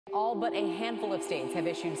All but a handful of states have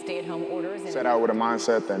issued stay-at-home orders. Set out with a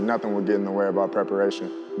mindset that nothing would get in the way of our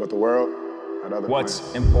preparation. But the world had other What's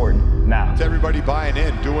plans. important now? It's everybody buying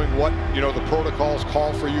in, doing what, the protocols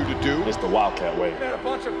call for you to do. It's the Wildcat way. A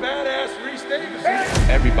bunch of badass Reese Davis.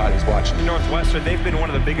 Everybody's watching. Northwestern, they've been one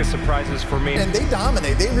of the biggest surprises for me. And they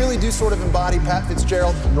dominate. They really do sort of embody Pat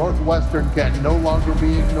Fitzgerald. Northwestern can no longer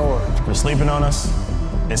be ignored. They're sleeping on us.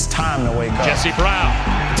 It's time to wake up. Jesse Brown.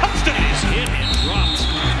 Touchdown. Is hit and dropped.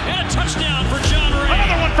 And a touchdown for John Ray.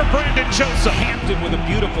 Another one for Brandon Joseph. Hampton with a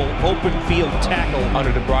beautiful open field tackle.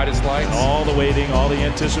 Under the brightest lights. All the waiting, all the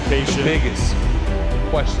anticipation. The biggest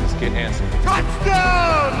questions get answered.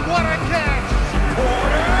 Touchdown! What a catch!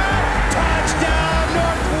 Porter! Touchdown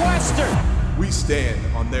Northwestern! We stand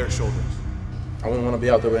on their shoulders. I wouldn't want to be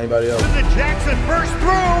out there with anybody else. The Jackson burst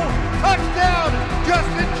through. Touchdown,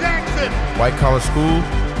 Justin Jackson. White collar school,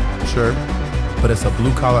 sure, but it's a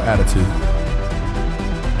blue collar attitude.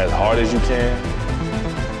 As hard as you can,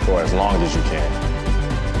 for as long as you can.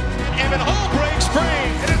 Evan Hall breaks free,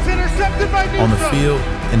 and it's intercepted by Newsom. On the field,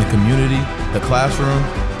 in the community, the classroom,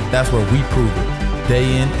 that's where we prove it,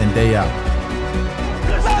 day in and day out.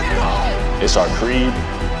 It's our creed,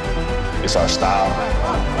 it's our style,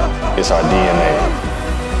 it's our DNA.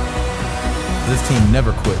 This team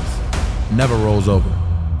never quits, never rolls over,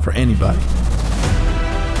 for anybody.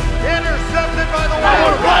 Intercepted by the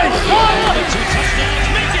Wildcats. The two touchdowns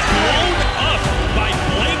make it blown up by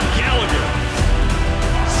Blake Gallagher.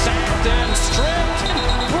 Sacked and stripped.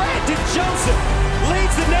 Brandon Joseph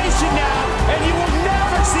leads the nation now, and you will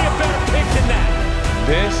never see a better pick than that.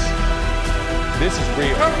 This is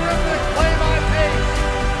real. Terrific play by Pace.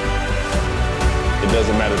 It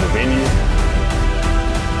doesn't matter the venue,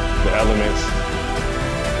 the elements,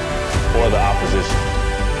 or the opposition.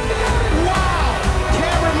 Wow!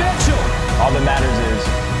 Cameron Mitchell! All that matters is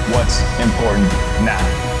what's important now.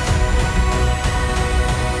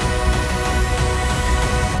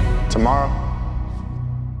 Tomorrow,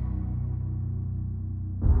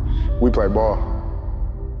 we play ball.